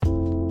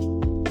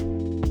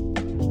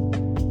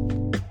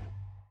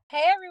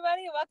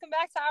welcome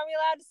back to Are We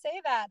Allowed to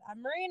Say That? I'm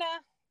Marina.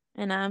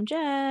 And I'm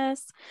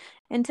Jess.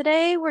 And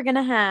today we're going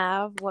to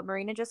have what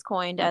Marina just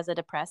coined as a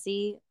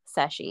Depressy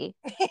Seshy.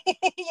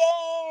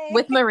 Yay!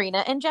 With Marina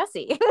and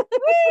Jessie.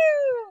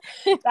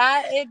 Woo!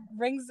 It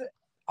rings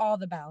all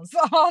the bells.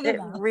 It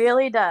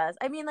really does.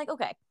 I mean,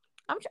 okay.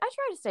 I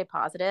try to stay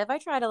positive. I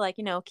try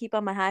to, keep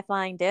on my high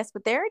flying disc,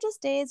 but there are just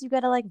days you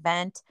got to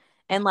vent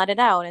and let it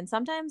out. And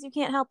sometimes you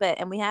can't help it.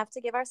 And we have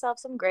to give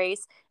ourselves some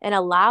grace and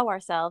allow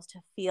ourselves to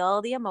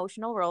feel the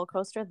emotional roller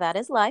coaster that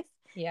is life.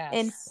 Yes.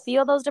 And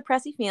feel those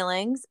depressing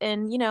feelings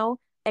and,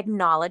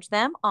 acknowledge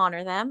them,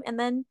 honor them, and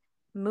then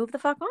move the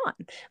fuck on.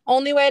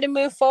 Only way to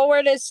move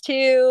forward is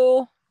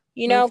to,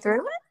 move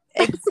through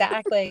it.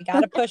 Exactly.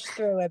 Got to push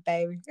through it,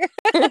 baby.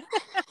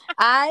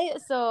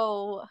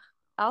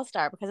 I'll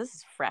start because this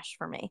is fresh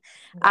for me.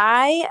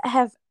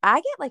 Yeah.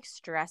 I get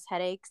stress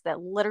headaches that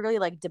literally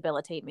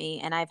debilitate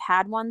me, and I've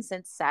had one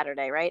since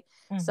Saturday, right?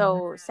 Mm-hmm.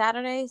 So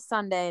Saturday,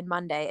 Sunday, and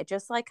Monday, it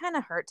just kind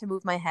of hurt to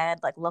move my head,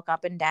 look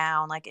up and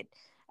down,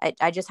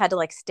 I just had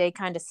to stay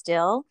kind of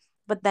still.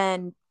 But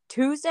then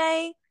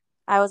Tuesday,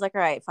 I was like,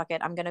 all right, fuck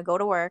it, I'm gonna go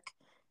to work.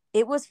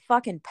 It was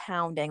fucking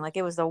pounding.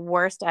 It was the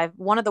worst.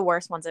 One of the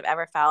worst ones I've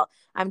ever felt.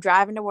 I'm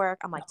driving to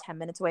work. I'm 10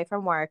 minutes away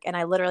from work. And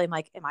I literally am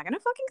am I going to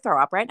fucking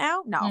throw up right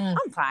now? No,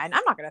 I'm fine.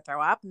 I'm not going to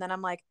throw up. And then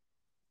I'm like,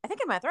 I think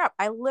I might throw up.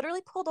 I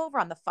literally pulled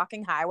over on the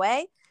fucking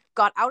highway,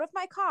 got out of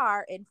my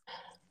car and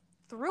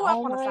threw up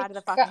on the side of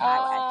the fucking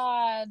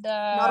highway.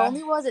 Not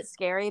only was it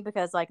scary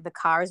because the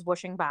cars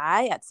whooshing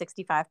by at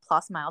 65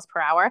 plus miles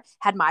per hour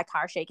had my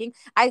car shaking.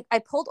 I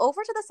pulled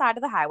over to the side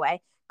of the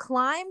highway,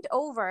 climbed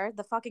over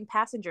the fucking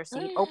passenger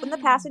seat, opened the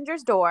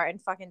passenger's door,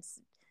 and fucking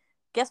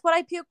guess what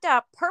I puked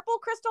up? Purple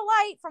Crystal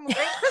Light from Grape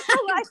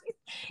Crystal Light.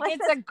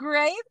 It's a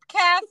grape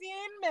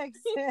caffeine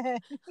mixin'.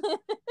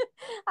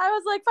 I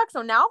was like, fuck.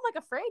 So now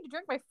I'm afraid to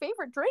drink my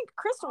favorite drink,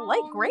 Crystal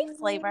Light, grape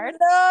flavored.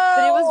 No.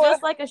 But it was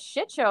just a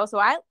shit show. So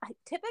I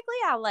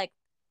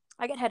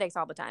get headaches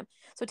all the time.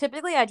 So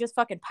typically I just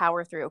fucking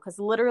power through because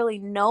literally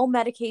no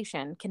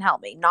medication can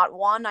help me. Not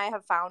one I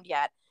have found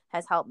yet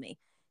has helped me.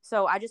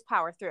 So I just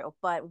power through.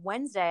 But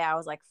Wednesday I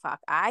was like,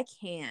 fuck, I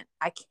can't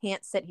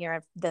sit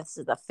here. This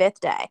is the 5th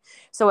day.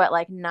 So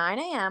at 9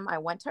 a.m. I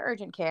went to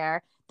urgent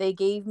care. They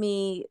gave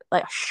me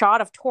a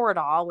shot of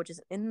Toradol, which is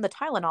in the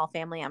Tylenol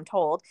family, I'm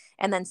told,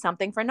 and then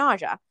something for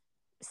nausea.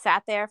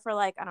 Sat there for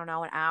I don't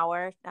know, an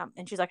hour.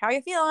 And she's like, how are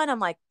you feeling? I'm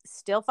like,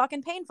 still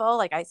fucking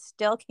painful. I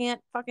still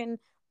can't fucking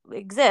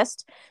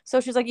exist.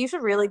 So she's like, you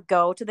should really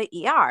go to the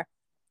ER.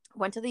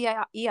 Went to the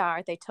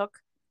ER. They took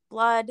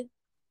blood,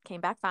 came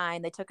back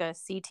fine. They took a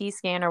CT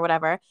scan or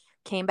whatever,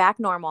 came back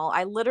normal.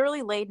 I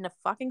literally laid in a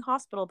fucking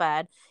hospital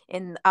bed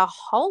in a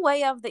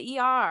hallway of the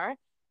ER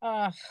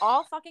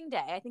all fucking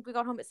day. I think we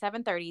got home at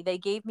 7:30. They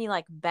gave me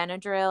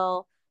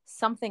Benadryl,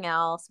 something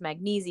else,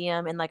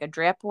 magnesium, and a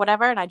drip,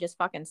 whatever. And I just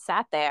fucking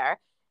sat there.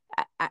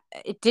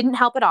 It didn't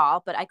help at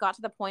all. But I got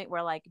to the point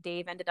where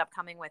Dave ended up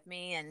coming with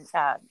me, and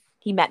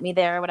he met me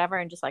there or whatever,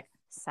 and just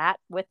sat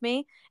with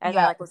me as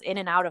I was in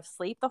and out of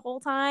sleep the whole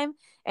time.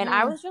 And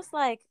I was just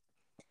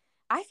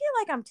I feel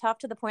I'm tough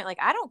to the point,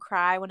 I don't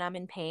cry when I'm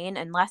in pain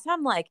unless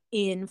I'm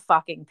in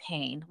fucking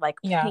pain,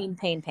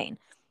 pain.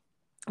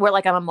 Where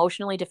I'm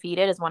emotionally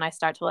defeated is when I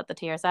start to let the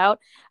tears out.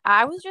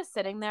 I was just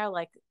sitting there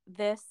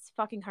this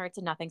fucking hurts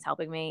and nothing's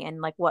helping me.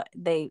 And what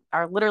they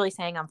are literally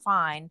saying, I'm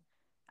fine.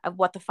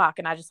 What the fuck?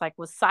 And I just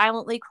was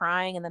silently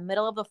crying in the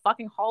middle of the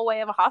fucking hallway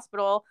of a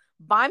hospital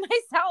by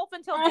myself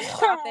until Dave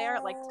got there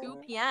at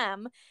 2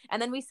 p.m.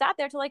 And then we sat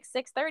there till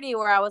 6:30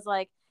 where I was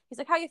he's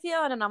like, how you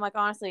feeling? And I'm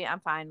honestly, I'm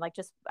fine.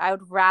 I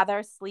would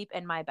rather sleep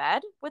in my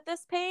bed with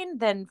this pain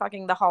than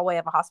fucking the hallway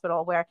of a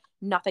hospital where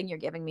nothing you're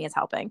giving me is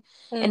helping.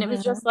 Mm-hmm. And it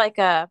was just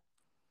I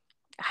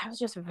was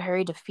just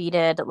very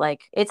defeated.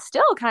 It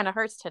still kind of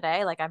hurts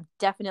today. I'm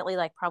definitely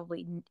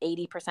probably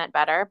 80%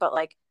 better, but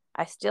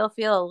I still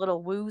feel a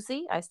little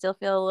woozy. I still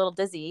feel a little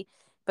dizzy,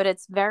 but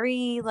it's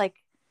very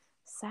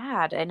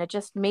sad. And it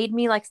just made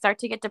me start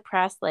to get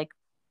depressed.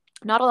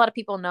 Not a lot of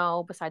people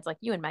know, besides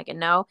you and Megan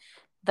know,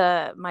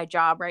 my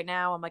job right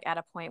now. I'm at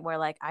a point where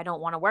I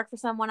don't want to work for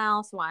someone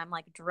else, why I'm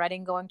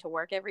dreading going to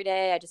work every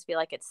day. I just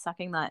feel it's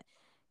sucking the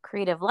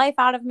creative life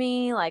out of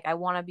me. I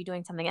want to be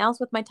doing something else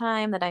with my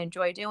time that I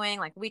enjoy doing.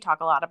 We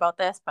talk a lot about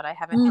this, but I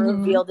haven't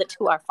revealed it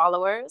to our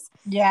followers.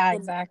 Yeah,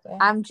 exactly.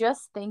 I'm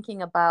just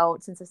thinking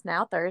about, since it's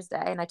now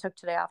Thursday and I took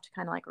today off to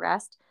kind of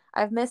rest,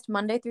 I've missed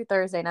Monday through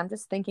Thursday, and I'm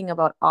just thinking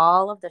about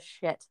all of the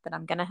shit that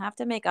I'm going to have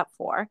to make up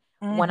for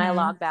when I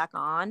log back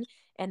on.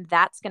 And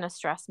that's going to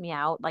stress me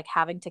out,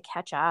 having to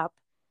catch up.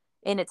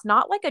 And it's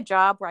not a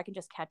job where I can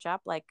just catch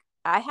up.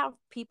 I have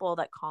people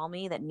that call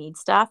me that need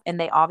stuff, and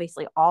they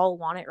obviously all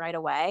want it right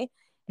away.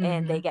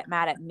 And they get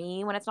mad at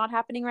me when it's not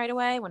happening right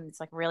away, when it's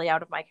really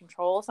out of my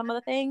control, some of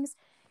the things.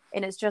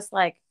 And it's just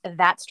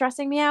that's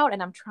stressing me out.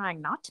 And I'm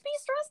trying not to be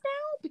stressed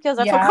out because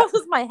that's what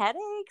causes my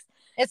headaches.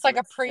 It's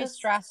a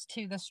pre-stress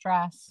to the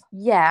stress.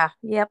 Yeah.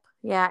 Yep.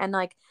 Yeah. And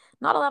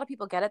not a lot of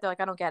people get it. They're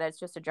I don't get it. It's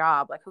just a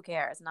job. Who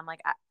cares? And I'm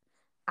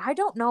I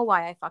don't know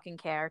why I fucking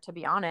care, to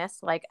be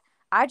honest.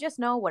 I just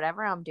know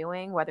whatever I'm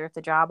doing, whether it's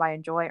a job I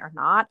enjoy or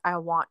not, I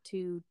want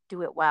to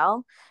do it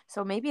well.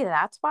 So maybe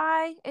that's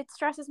why it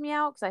stresses me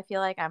out, because I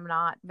feel like I'm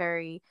not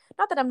very,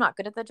 not that I'm not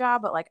good at the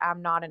job, but like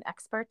I'm not an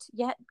expert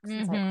yet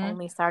since I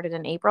only started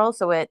in April.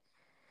 So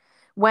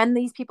when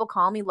these people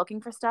call me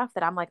looking for stuff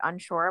that I'm like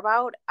unsure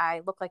about,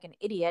 I look like an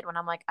idiot when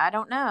I'm like, I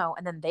don't know.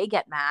 And then they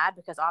get mad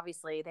because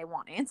obviously they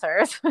want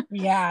answers.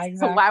 Yeah, So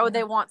exactly. why would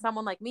they want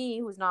someone like me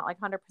who's not like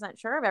 100%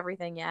 sure of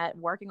everything yet,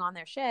 working on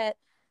their shit?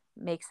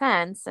 Makes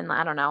sense. And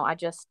I don't know. I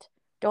just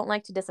don't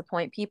like to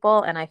disappoint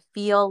people. And I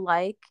feel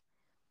like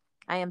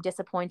I am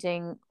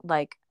disappointing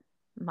like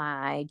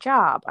my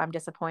job. I'm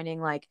disappointing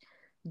like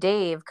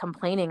Dave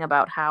complaining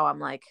about how I'm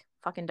like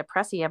fucking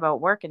depressy about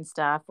work and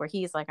stuff, where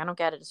he's like, I don't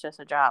get it. It's just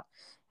a job.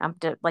 I'm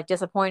like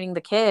disappointing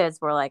the kids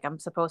where like I'm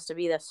supposed to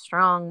be this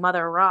strong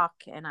mother rock.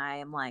 And I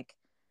am like,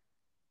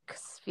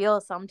 feel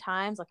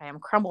sometimes like I am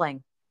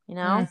crumbling, you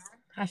know?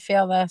 I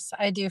feel this.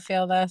 I do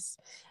feel this.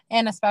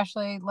 And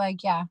especially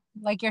like, yeah,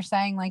 like you're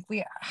saying, like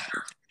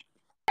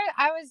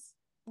I was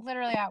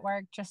literally at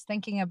work just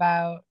thinking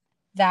about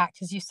that,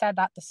 because you said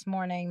that this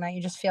morning, that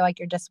you just feel like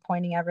you're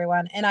disappointing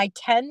everyone. And I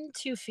tend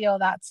to feel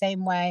that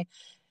same way,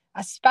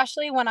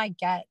 especially when I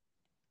get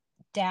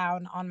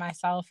down on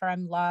myself, or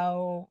I'm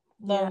low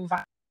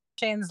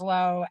vibrations,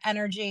 low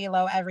energy,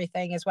 low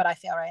everything is what I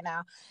feel right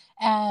now.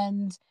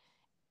 And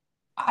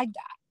I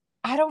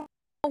don't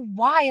know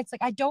why. It's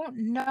like, I don't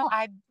know.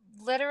 I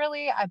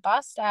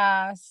bust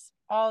ass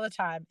all the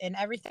time in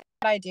everything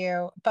that I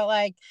do. But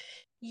like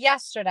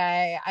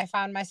yesterday, I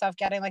found myself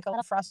getting like a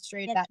little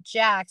frustrated at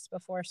Jax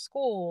before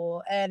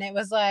school. And it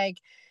was like,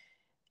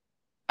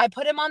 I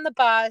put him on the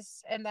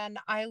bus, and then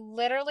I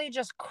literally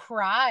just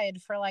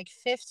cried for like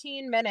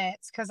 15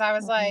 minutes because I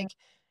was like,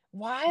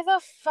 why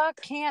the fuck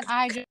can't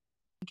I just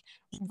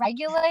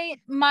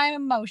regulate my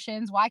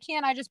emotions? Why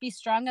can't I just be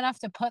strong enough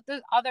to put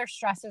the other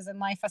stresses in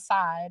life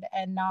aside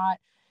and not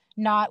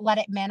let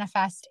it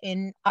manifest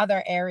in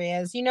other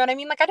areas? You know what I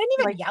mean? Like, I didn't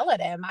even yell at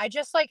him. I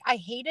just like, I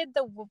hated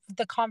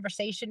the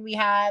conversation we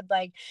had.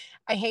 Like,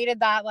 I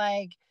hated that.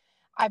 Like,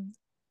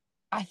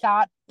 I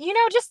thought,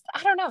 just,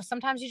 I don't know.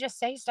 Sometimes you just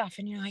say stuff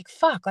and you're like,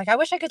 fuck, like, I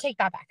wish I could take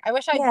that back. I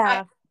wish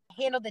I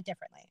handled it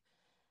differently.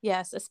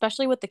 Yes,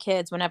 especially with the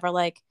kids. Whenever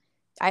like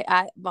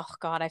oh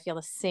God, I feel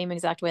the same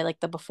exact way. Like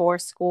the before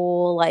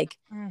school, like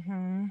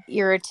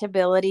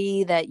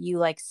irritability that you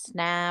like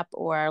snap,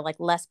 or like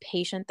less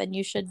patient than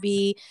you should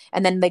be,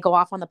 and then they go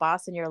off on the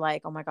bus, and you're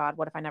like, oh my God,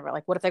 what if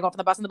they go off on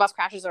the bus and the bus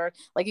crashes, or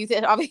like you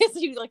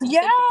obviously you like think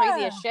the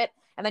craziest shit,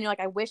 and then you're like,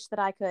 I wish that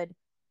I could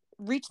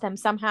reach them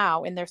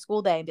somehow in their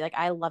school day and be like,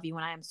 I love you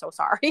and I am so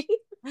sorry.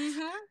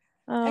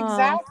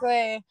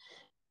 Exactly.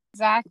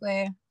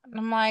 And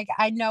I'm like,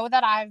 I know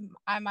that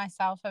I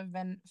myself have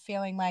been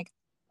feeling like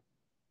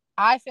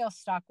I feel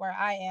stuck where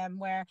I am,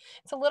 where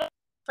it's a little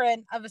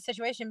different of a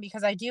situation,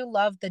 because I do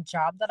love the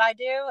job that I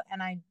do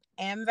and I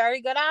am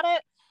very good at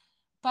it,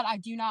 but I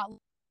do not like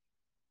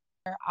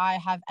where I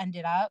have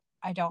ended up.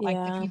 I don't like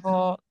the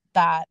people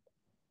that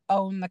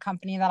own the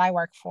company that I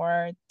work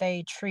for.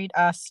 They treat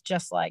us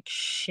just like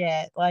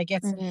shit. Like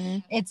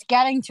it's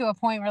getting to a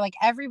point where like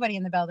everybody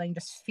in the building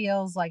just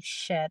feels like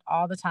shit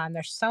all the time.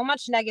 There's so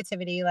much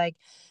negativity. Like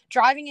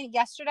driving it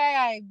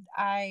yesterday,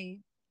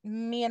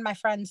 me and my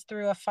friends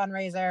threw a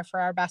fundraiser for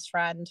our best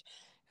friend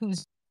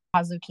who's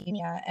has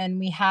leukemia, and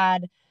we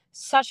had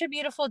such a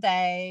beautiful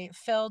day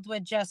filled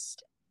with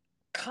just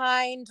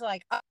kind,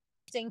 like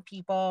uplifting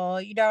people,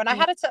 and I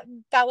had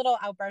that little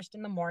outburst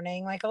in the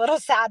morning, like a little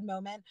sad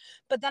moment.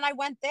 But then I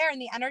went there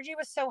and the energy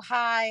was so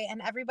high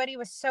and everybody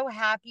was so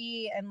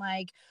happy and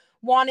like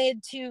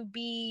wanted to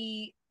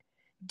be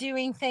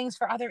doing things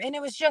for other. And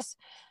it was just,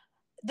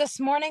 this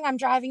morning I'm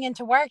driving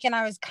into work and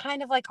I was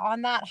kind of like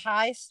on that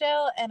high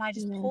still. And I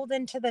just pulled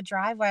into the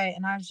driveway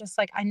and I was just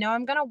like, I know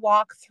I'm going to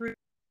walk through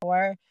the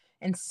door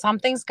and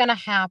something's going to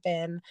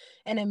happen.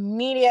 And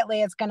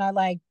immediately it's going to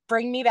like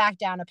bring me back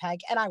down a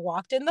peg. And I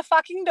walked in the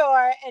fucking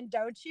door and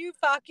don't you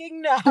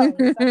fucking know,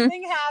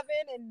 something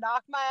happened and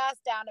knocked my ass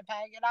down a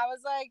peg. And I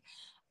was like,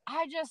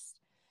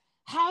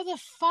 how the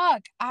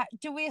fuck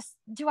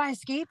do I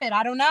escape it?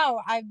 I don't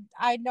know.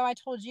 I know I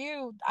told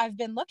you I've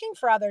been looking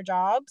for other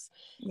jobs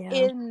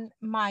in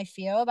my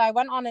field. I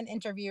went on an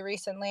interview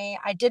recently.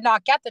 I did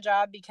not get the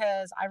job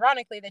because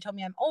ironically they told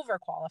me I'm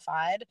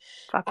overqualified.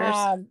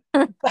 Fuckers.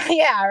 But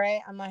yeah,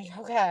 right. I'm like,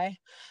 okay.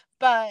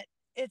 But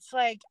it's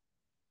like,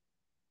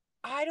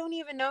 I don't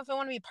even know if I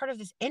want to be part of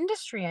this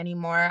industry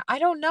anymore. I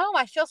don't know.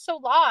 I feel so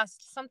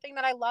lost. Something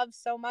that I love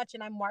so much,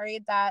 and I'm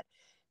worried that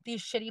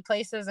these shitty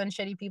places and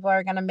shitty people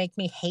are going to make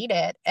me hate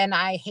it. And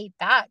I hate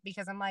that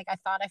because I'm like, I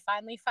thought I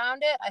finally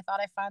found it. I thought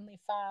I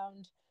finally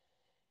found,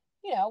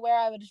 where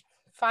I would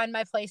find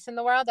my place in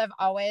the world. I've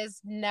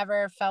always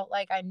never felt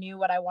like I knew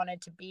what I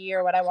wanted to be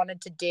or what I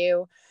wanted to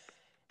do.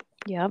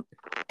 Yep.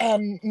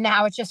 And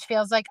now it just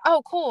feels like,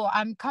 oh, cool,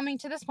 I'm coming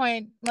to this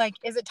point. Like,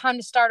 is it time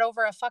to start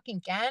over a fucking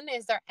again?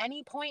 Is there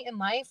any point in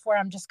life where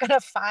I'm just going to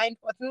find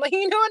what, like,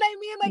 you know what I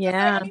mean? Like, is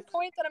there any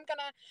point that I'm going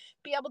to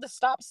be able to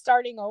stop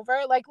starting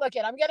over? Like, look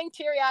I'm getting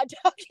teary-eyed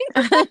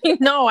talking.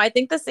 No, I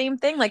think the same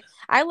thing. Like,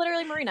 I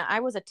literally, Marina, I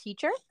was a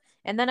teacher.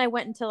 And then I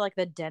went into like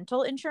the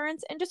dental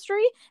insurance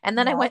industry. And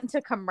then I went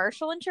into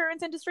commercial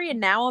insurance industry. And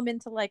now I'm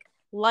into like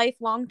life,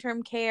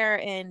 long-term care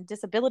and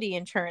disability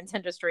insurance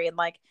industry. And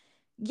like,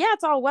 yeah,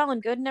 it's all well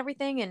and good and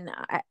everything. And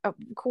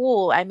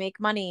cool. I make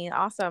money.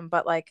 Awesome.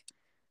 But like,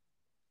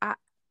 I,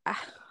 I,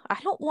 I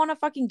don't want to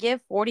fucking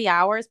give 40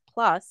 hours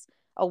plus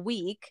a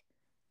week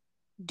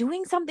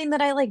doing something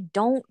that I like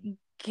don't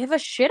give a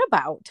shit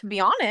about, to be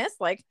honest.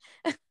 Like,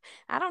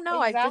 I don't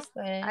know.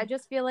 Exactly. I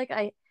just feel like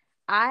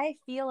I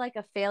feel like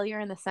a failure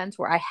in the sense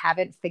where I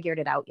haven't figured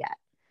it out yet.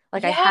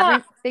 Like, I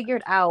haven't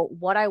figured out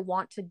what I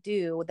want to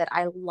do that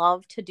I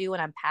love to do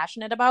and I'm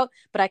passionate about,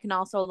 but I can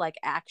also like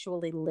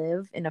actually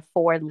live and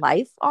afford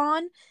life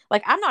on.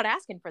 Like, I'm not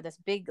asking for this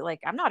big, like,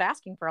 I'm not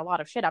asking for a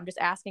lot of shit. I'm just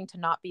asking to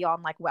not be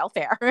on like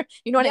welfare.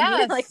 You know what I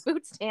mean? Like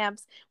food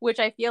stamps, which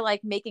I feel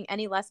like making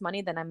any less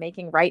money than I'm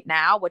making right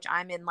now, which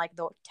I'm in like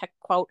the tech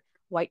quote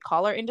white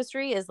collar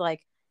industry, is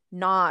like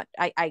not,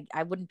 I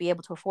wouldn't be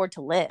able to afford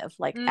to live,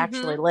 like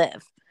actually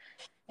live.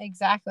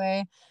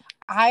 Exactly.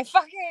 I saw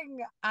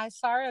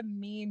a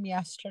meme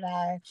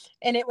yesterday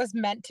and it was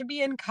meant to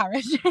be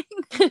encouraging.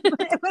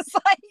 it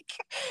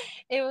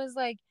was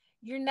like,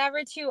 you're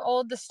never too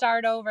old to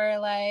start over.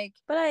 Like,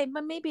 but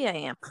maybe I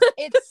am.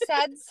 It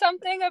said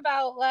something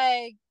about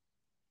like,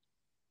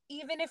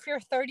 even if you're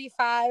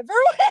 35 or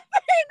whatever.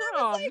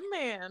 Oh like,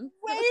 man.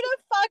 Wait a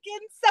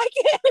fucking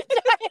second.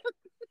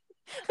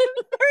 I'm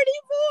 34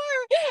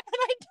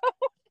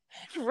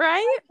 and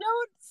I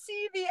don't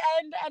see the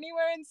end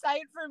anywhere in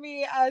sight for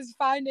me as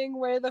finding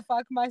where the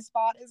fuck my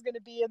spot is going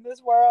to be in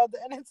this world,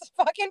 and it's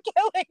fucking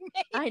killing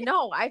me. I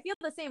know. I feel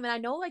the same. And I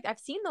know, like, I've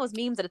seen those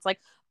memes that it's like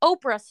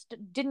Oprah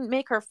didn't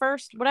make her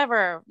first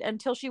whatever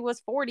until she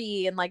was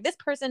 40, and like this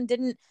person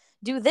didn't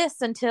do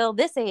this until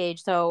this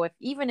age. So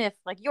even if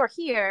like you're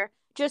here,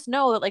 just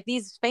know that like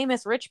these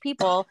famous rich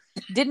people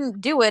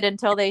didn't do it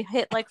until they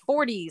hit like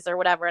 40s or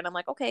whatever. And I'm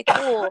like, okay,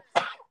 cool.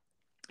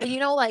 And you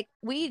know, like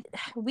we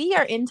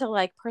are into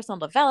like personal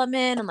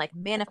development and like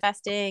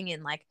manifesting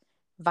and like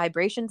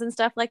vibrations and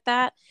stuff like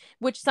that,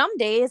 which some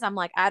days I'm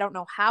like, I don't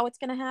know how it's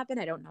going to happen.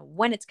 I don't know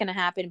when it's going to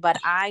happen, but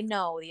I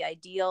know the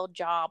ideal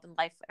job and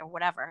life or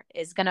whatever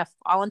is going to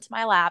fall into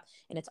my lap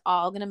and it's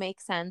all going to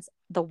make sense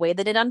the way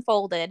that it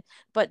unfolded.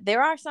 But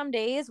there are some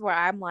days where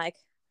I'm like,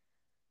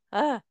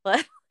 I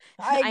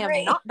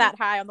am not that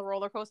high on the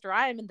roller coaster.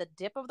 I am in the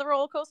dip of the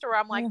roller coaster where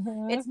I'm like,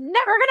 it's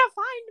never gonna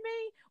find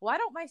me. Why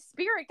don't my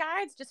spirit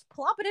guides just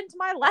plop it into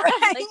my lap?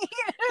 Like...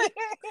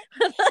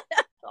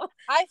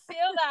 I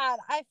feel that.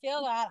 I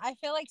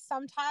feel like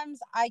sometimes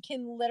I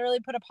can literally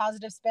put a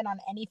positive spin on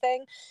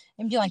anything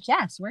and be like,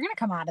 yes, we're gonna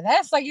come out of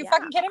this. Like, you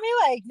fucking kidding me?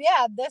 Like,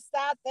 yeah, this,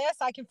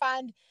 I can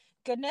find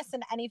goodness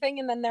in anything.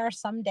 And then there are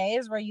some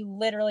days where you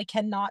literally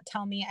cannot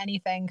tell me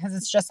anything because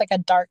it's just like a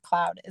dark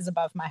cloud is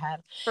above my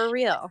head. For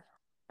real.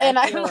 And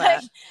I'm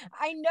like,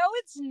 I know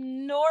it's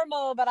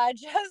normal, but I'm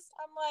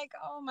like,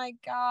 oh my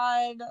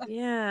God.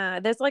 Yeah,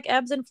 there's like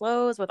ebbs and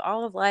flows with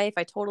all of life.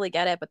 I totally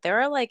get it. But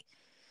there are like,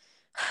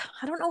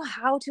 I don't know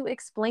how to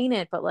explain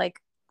it, but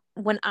like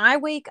when I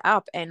wake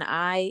up and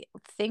I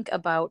think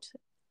about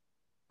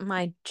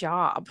my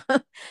job,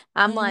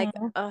 I'm like,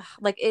 ugh,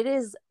 like it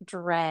is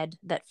dread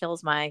that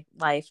fills my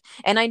life.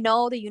 And I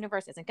know the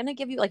universe isn't going to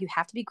give you, like, you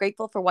have to be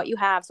grateful for what you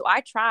have. So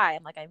I try.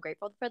 I'm like, I'm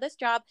grateful for this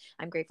job.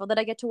 I'm grateful that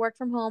I get to work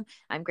from home.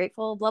 I'm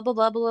grateful, blah, blah,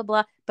 blah, blah,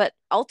 blah. But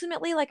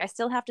ultimately, like, I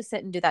still have to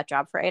sit and do that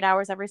job for 8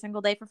 hours every single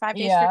day for 5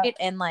 days straight.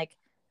 And like,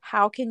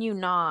 how can you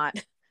not,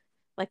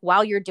 like,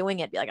 while you're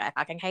doing it, be like, I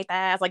fucking hate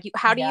that. Like,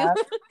 how do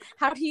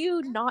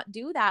you not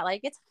do that?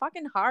 Like, it's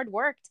fucking hard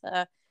work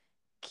to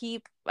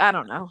keep, I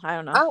don't know.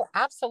 Oh,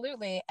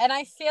 absolutely. And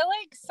I feel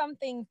like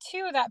something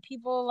too that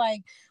people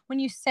like, when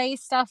you say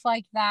stuff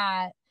like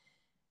that,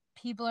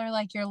 people are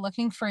like, you're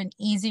looking for an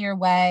easier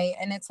way.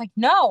 And it's like,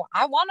 no,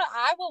 I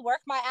will work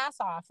my ass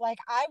off. Like,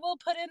 I will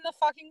put in the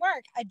fucking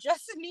work. I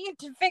just need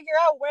to figure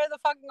out where the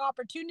fucking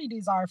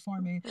opportunities are for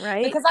me.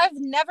 Right. Because I've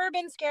never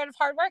been scared of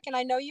hard work. And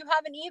I know you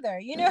haven't either.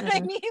 You know what I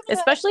mean?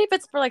 Especially if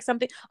it's for like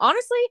something,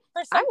 honestly,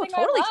 I will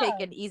totally take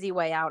an easy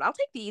way out. I'll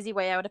take the easy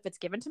way out if it's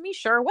given to me.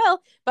 Sure will.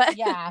 But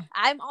yeah,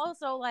 I'm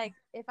also like,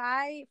 if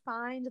I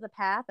find the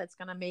path that's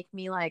going to make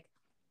me like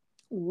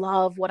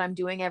love what I'm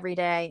doing every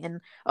day,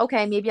 and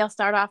okay, maybe I'll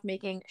start off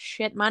making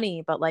shit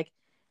money, but like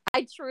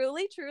I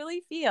truly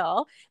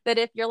feel that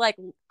if you're like,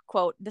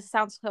 quote, this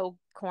sounds so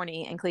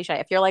corny and cliche,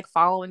 if you're like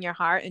following your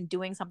heart and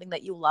doing something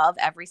that you love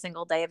every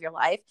single day of your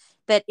life,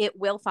 that it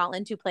will fall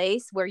into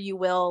place where you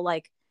will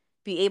like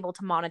be able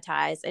to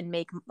monetize and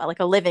make like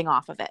a living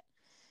off of it.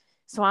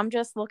 So I'm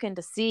just looking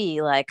to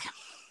see, like,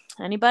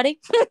 anybody?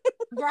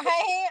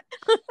 Right?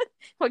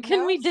 What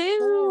can we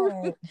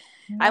do?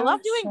 I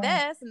love doing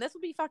this, and this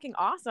would be fucking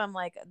awesome.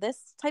 Like,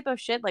 this type of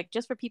shit, like,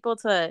 just for people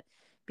to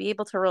be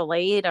able to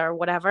relate or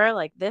whatever.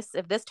 Like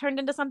if this turned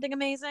into something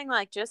amazing,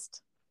 like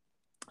just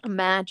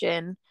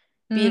imagine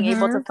being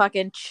able to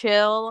fucking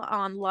chill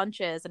on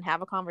lunches and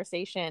have a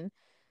conversation,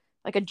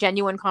 like a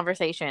genuine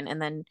conversation,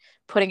 and then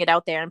putting it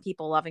out there and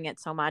people loving it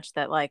so much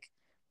that like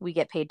we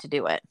get paid to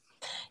do it.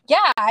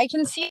 Yeah, I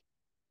can see.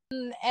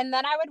 And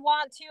then I would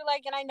want to,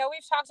 like, and I know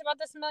we've talked about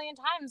this a million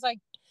times, like,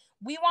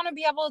 we want to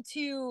be able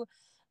to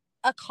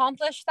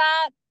accomplish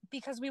that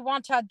because we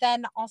want to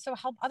then also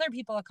help other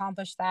people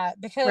accomplish that,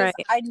 because Right.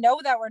 I know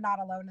that we're not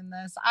alone in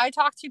this. I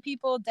talk to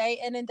people day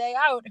in and day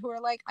out who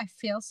are like, I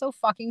feel so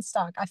fucking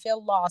stuck. I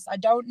feel lost. I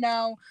don't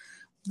know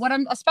what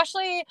I'm,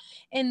 especially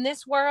in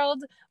this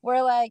world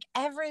where like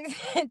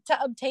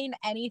to obtain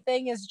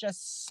anything is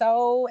just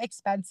so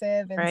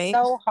expensive and Right.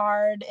 so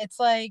hard. It's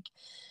like,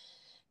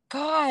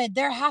 God,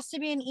 there has to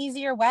be an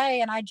easier way,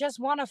 and I just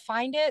want to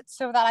find it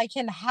so that I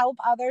can help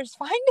others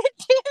find it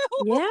too.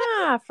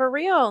 Yeah, for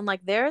real. And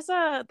like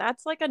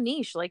that's like a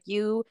niche, like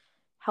you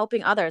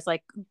helping others,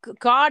 like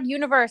God,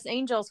 universe,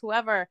 angels,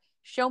 whoever,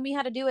 show me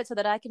how to do it so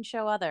that I can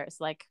show others.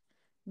 Like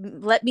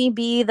let me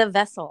be the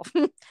vessel.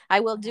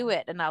 I will do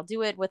it, and I'll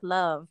do it with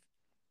love.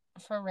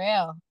 For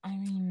real. I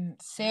mean,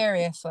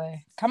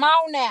 seriously. Come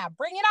on now.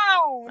 Bring it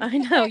on. I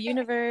know,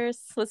 universe.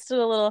 Let's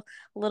do a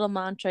little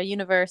mantra.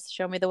 Universe,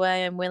 show me the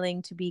way. I'm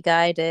willing to be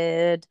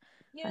guided.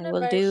 I will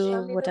Universe, show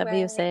do me the whatever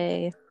you way.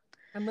 say.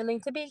 I'm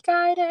willing to be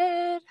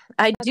guided.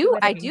 I I'll do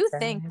I whatever you do say.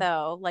 think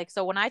though, like,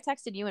 so when I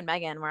texted you and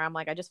Megan, where I'm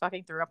like, I just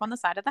fucking threw up on the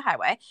side of the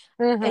highway,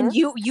 Mm-hmm. and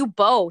you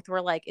both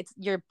were like, it's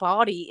your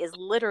body is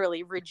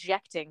literally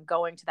rejecting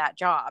going to that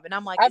job, and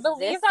I'm like, I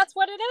believe that's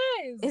what it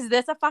is. Is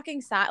this a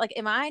fucking sign? Like,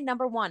 am I,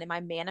 number one, am I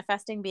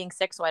manifesting being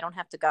sick so I don't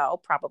have to go?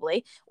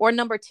 Probably. Or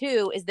number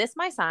two, is this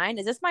my sign?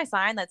 Is this my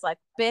sign that's like,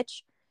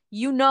 bitch,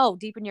 you know,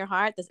 deep in your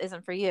heart, this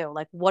isn't for you.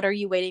 Like, what are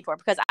you waiting for?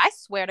 Because I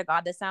swear to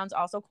God, this sounds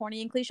also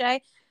corny and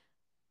cliche.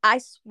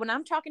 When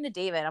I'm talking to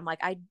David, I'm like,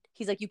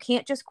 he's like, you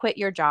can't just quit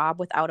your job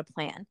without a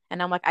plan.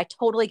 And I'm like, I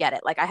totally get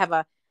it. Like, I have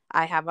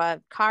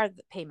a car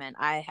payment.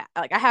 I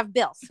have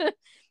bills.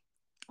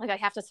 Like, I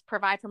have to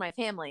provide for my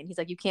family. And he's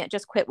like, you can't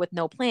just quit with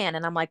no plan.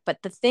 And I'm like,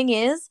 but the thing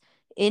is,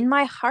 in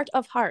my heart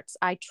of hearts,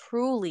 I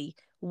truly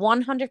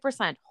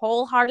 100%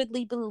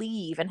 wholeheartedly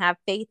believe and have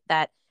faith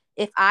that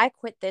if I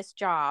quit this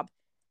job,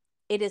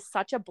 it is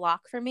such a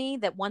block for me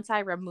that once I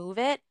remove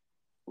it,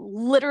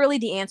 literally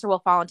the answer will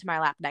fall into my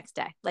lap next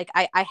day. Like,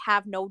 I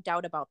have no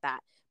doubt about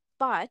that.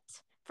 But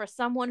for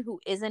someone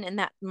who isn't in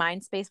that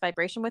mind space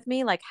vibration with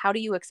me, like, how do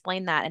you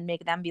explain that and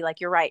make them be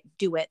like, you're right,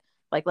 do it.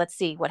 Like, let's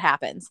see what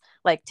happens.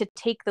 Like, to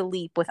take the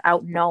leap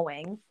without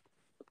knowing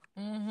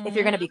if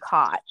you're going to be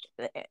caught,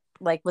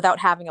 like, without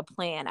having a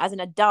plan. As an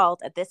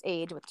adult at this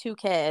age with 2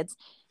 kids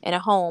in a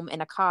home,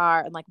 in a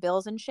car, and like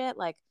bills and shit,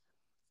 like,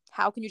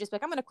 how can you just be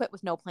like, I'm going to quit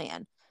with no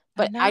plan?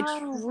 But I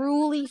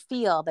truly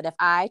feel that if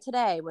I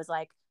today was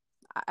like,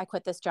 I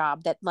quit this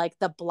job, that like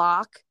the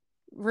block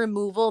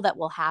removal that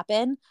will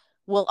happen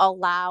will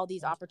allow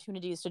these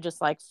opportunities to just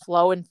like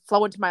flow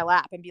into my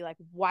lap and be like,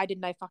 why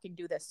didn't I fucking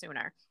do this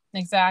sooner?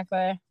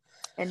 Exactly.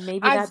 And maybe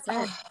that's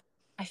it.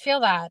 I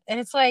feel that. And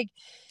it's like,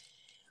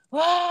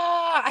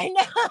 I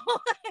know.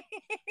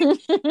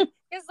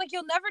 It's like,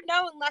 you'll never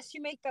know unless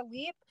you make the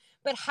leap.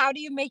 But how do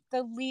you make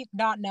the leap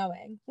not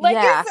knowing? Like,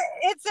 Yeah.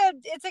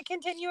 it's a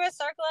continuous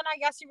circle. And I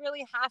guess you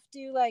really have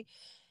to, like,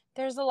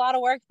 there's a lot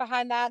of work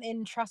behind that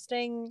in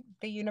trusting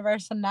the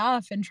universe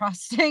enough and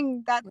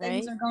trusting that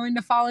things are going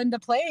to fall into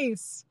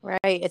place. Right.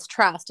 It's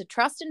trust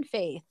and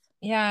faith.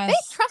 Yes.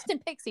 Faith, trust,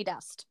 and pixie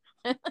dust.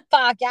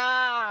 Fuck yeah.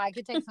 I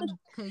could take some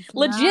pixie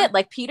legit dust.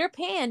 Like Peter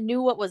Pan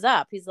knew what was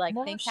up. He's like,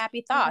 think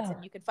happy thoughts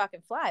and you can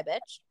fucking fly,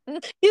 bitch.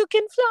 You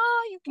can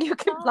fly. You can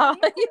fly.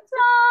 You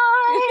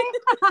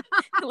can fly.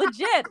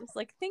 Legit. It's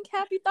like, think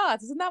happy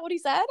thoughts. Isn't that what he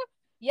said?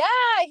 Yeah,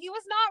 he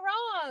was not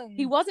wrong.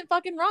 He wasn't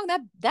fucking wrong.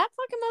 That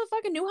fucking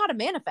motherfucker knew how to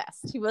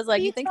manifest. He was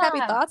like, you think happy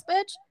thoughts,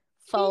 bitch?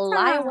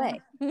 Fly away.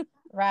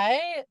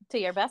 Right? To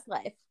your best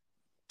life.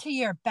 To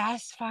your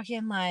best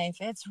fucking life.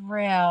 It's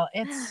real.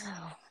 It's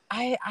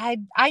I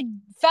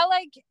felt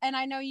like, and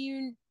I know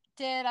you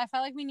did, I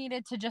felt like we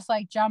needed to just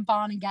like jump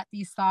on and get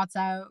these thoughts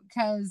out,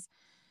 because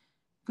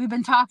we've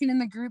been talking in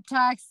the group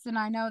text, and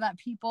I know that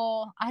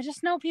I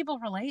just know people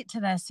relate to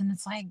this, and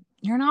it's like,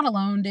 you're not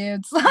alone,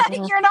 dudes. Like,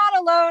 you're not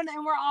alone,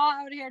 and we're all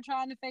out here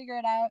trying to figure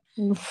it out.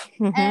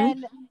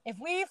 And if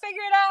we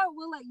figure it out,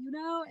 we'll let you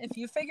know. If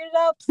you figured it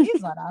out,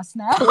 please let us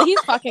know.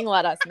 Please fucking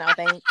let us know.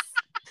 Thanks.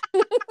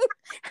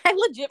 I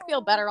legit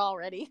feel better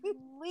already.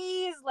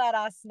 Please let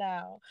us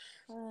know.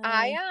 So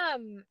I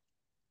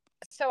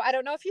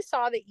don't know if you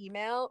saw the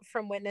email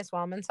from Witness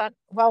Wellman Center.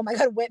 Oh my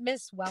God,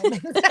 Witness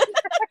Wellman Center.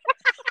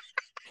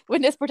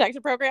 Witness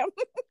Protection Program.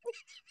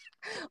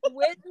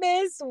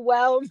 Witness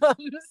Wellman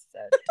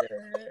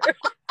Center.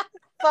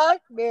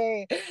 Fuck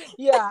me.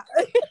 Yeah.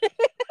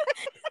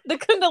 The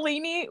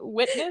Kundalini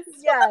Witness.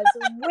 Yes,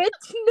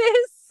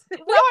 Witness. No,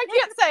 I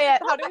can't say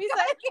it. How do we say it?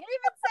 I can't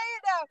even say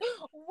it now.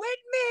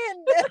 Whitman.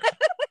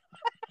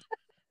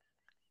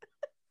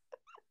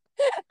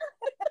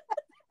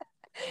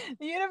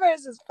 The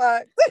universe is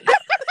fucked.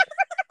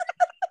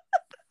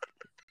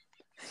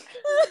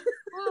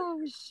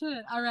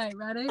 shit. All right,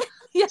 ready?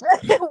 Yeah.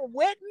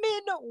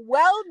 Whitman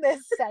Wellness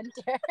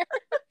Center.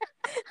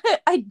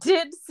 I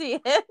did see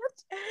it.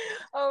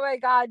 Oh my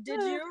God.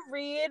 Did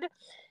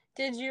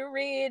you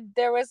read?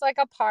 There was like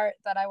a part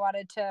that I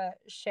wanted to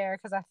share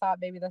because I thought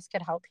maybe this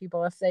could help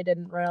people if they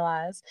didn't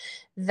realize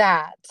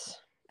that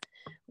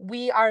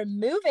we are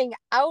moving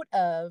out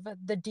of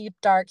the deep,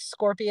 dark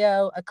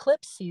Scorpio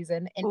eclipse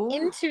season and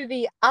into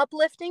the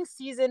uplifting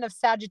season of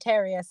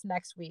Sagittarius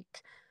next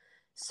week.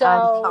 So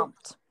I'm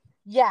pumped.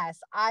 Yes,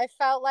 I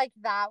felt like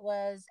that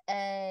was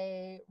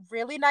a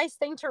really nice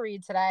thing to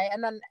read today.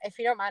 And then, if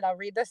you don't mind, I'll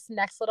read this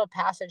next little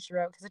passage she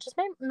wrote because it just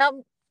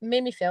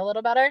made me feel a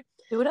little better.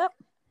 Do it up.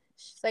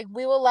 She's like,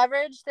 we will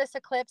leverage this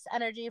eclipse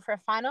energy for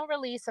a final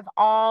release of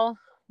all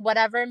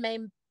whatever may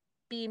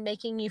be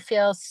making you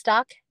feel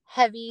stuck,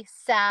 heavy,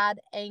 sad,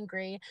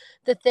 angry.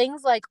 The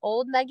things like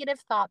old negative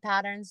thought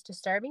patterns,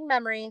 disturbing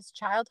memories,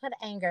 childhood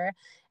anger,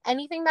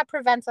 anything that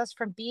prevents us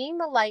from being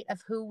the light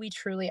of who we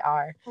truly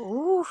are.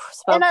 Ooh,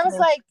 and I was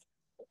like,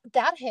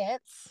 that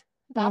hits.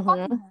 That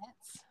fucking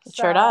hits. It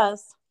sure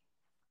does.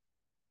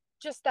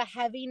 Just the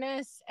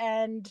heaviness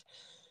and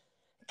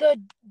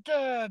the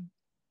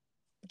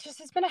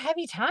just it's been a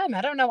heavy time.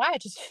 I don't know why.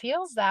 It just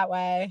feels that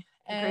way.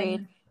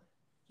 Agreed.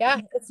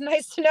 Yeah, it's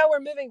nice to know we're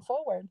moving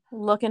forward.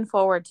 Looking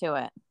forward to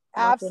it.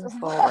 Absolutely. Looking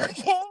forward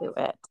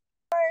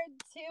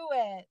to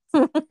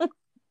it.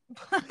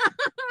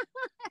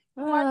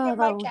 Mark in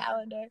my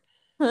calendar.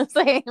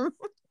 Same.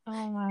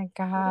 Oh my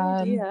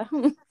God. Yeah.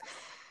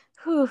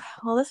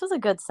 Well, this was a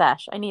good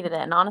sesh. I needed it.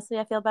 And honestly,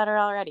 I feel better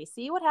already.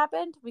 See what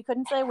happened? We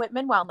couldn't say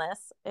Whitman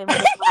Wellness. And we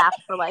just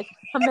laughed for like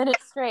a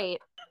minute straight.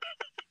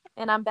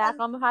 And I'm back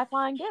on the high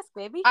flying disc,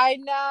 baby. I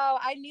know.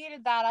 I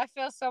needed that. I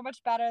feel so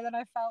much better than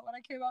I felt when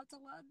I came out to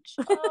lunch.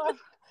 Oh,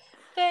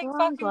 thank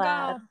fucking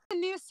God. A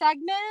new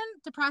segment,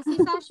 Depressy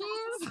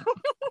Seshies.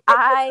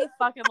 I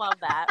fucking love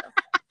that.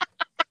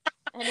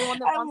 Anyone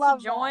that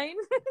wants to join,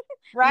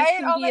 right?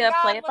 Can be a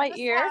play it by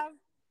ear.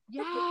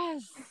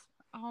 Yes.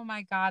 Oh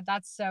my God,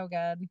 that's so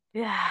good.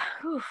 Yeah.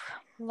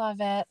 Love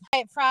it. All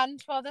right,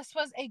 friend. Well, this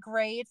was a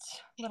great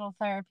little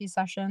therapy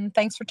session.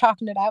 Thanks for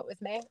talking it out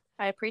with me.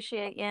 I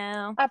appreciate you.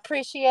 I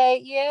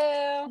appreciate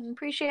you.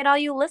 Appreciate all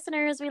you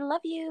listeners. We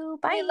love you.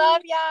 Bye. We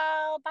love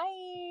y'all.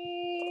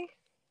 Bye.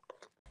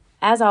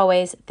 As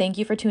always, thank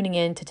you for tuning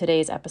in to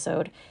today's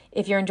episode.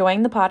 If you're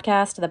enjoying the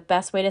podcast, the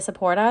best way to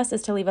support us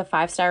is to leave a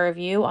 5-star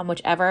review on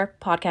whichever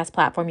podcast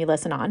platform you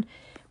listen on.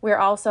 We're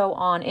also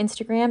on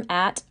Instagram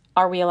at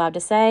Are We Allowed to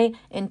Say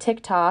and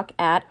TikTok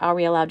at Are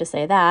We Allowed to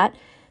Say That.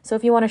 So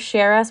if you want to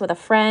share us with a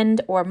friend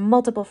or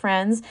multiple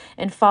friends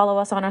and follow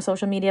us on our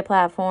social media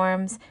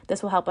platforms,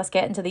 this will help us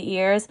get into the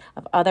ears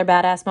of other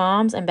badass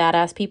moms and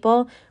badass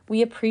people.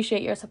 We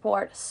appreciate your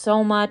support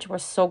so much. We're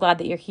so glad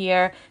that you're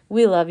here.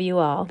 We love you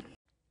all.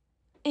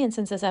 And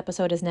since this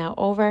episode is now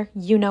over,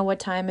 you know what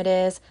time it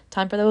is.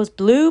 Time for those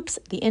bloops,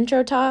 the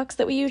intro talks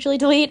that we usually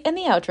delete, and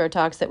the outro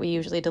talks that we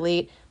usually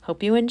delete.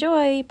 Hope you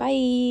enjoy.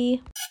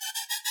 Bye.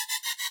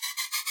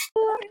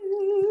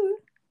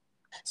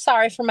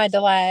 Sorry for my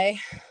delay.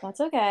 That's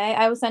okay.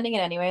 I was sending it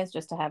anyways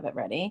just to have it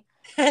ready.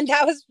 And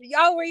that was,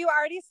 were you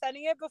already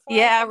sending it before?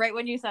 Yeah, right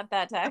when you sent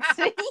that text.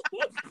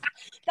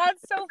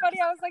 That's so funny.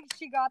 I was like,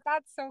 she got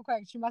that so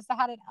quick. She must have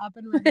had it up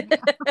and ready.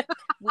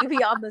 We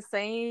be on the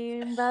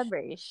same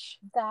vibration.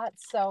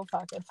 That's so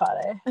fucking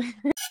funny.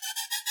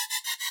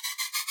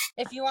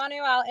 If you want to,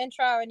 I'll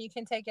intro and you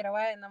can take it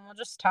away and then we'll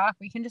just talk.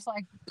 We can just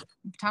like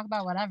talk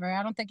about whatever.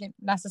 I don't think it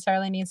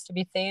necessarily needs to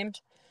be themed.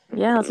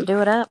 Yeah, let's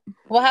do it up.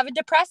 We'll have a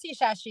Depressy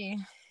Seshy.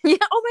 Yeah.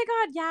 Oh my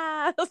God,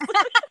 yes.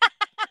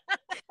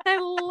 I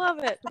love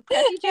it.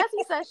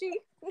 Jessie Seshy.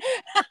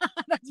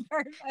 That's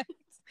perfect.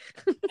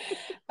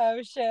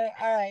 Oh shit.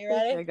 All right, you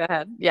ready? Okay, go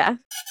ahead. Yeah.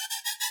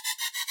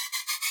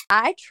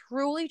 I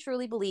truly,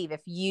 truly believe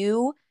if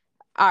you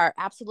are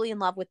absolutely in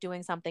love with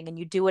doing something and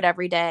you do it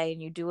every day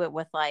and you do it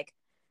with like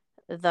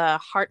the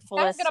heartfulest.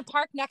 I was gonna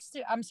park next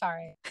to. I'm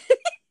sorry.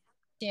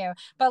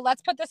 But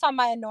let's put this on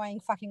my annoying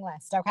fucking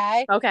list,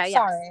 okay? Okay.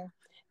 Sorry. Yes.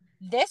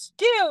 This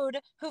dude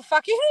who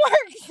fucking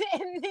works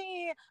in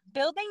the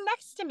building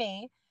next to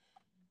me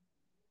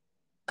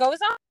goes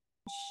on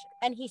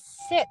and he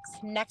sits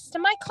next to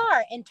my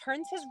car and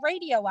turns his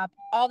radio up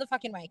all the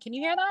fucking way. Can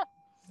you hear that?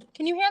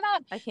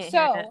 I can't hear it.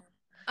 So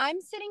I'm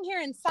sitting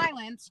here in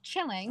silence,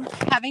 chilling,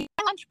 having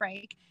a lunch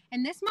break,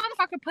 and this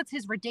motherfucker puts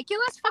his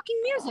ridiculous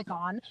fucking music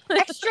on,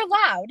 extra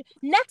loud,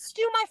 next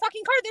to my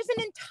fucking car. There's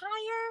an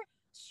entire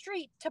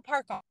street to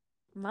park on.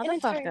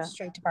 Motherfucker.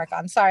 Street to park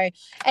on. Sorry.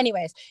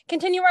 Anyways,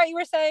 continue what you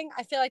were saying.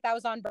 I feel like that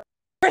was on.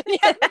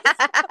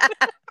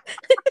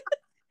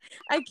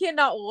 I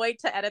cannot wait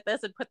to edit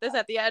this and put this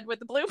at the end with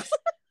the bloops.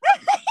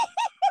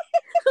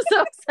 I'm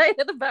so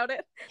excited about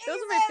it. Those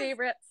are my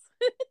favorites.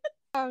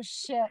 Oh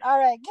shit. All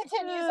right,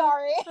 continue.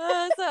 Sorry.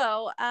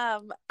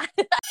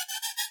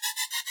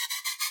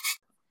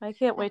 I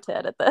can't wait to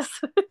edit this.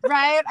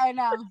 Right? I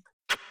know.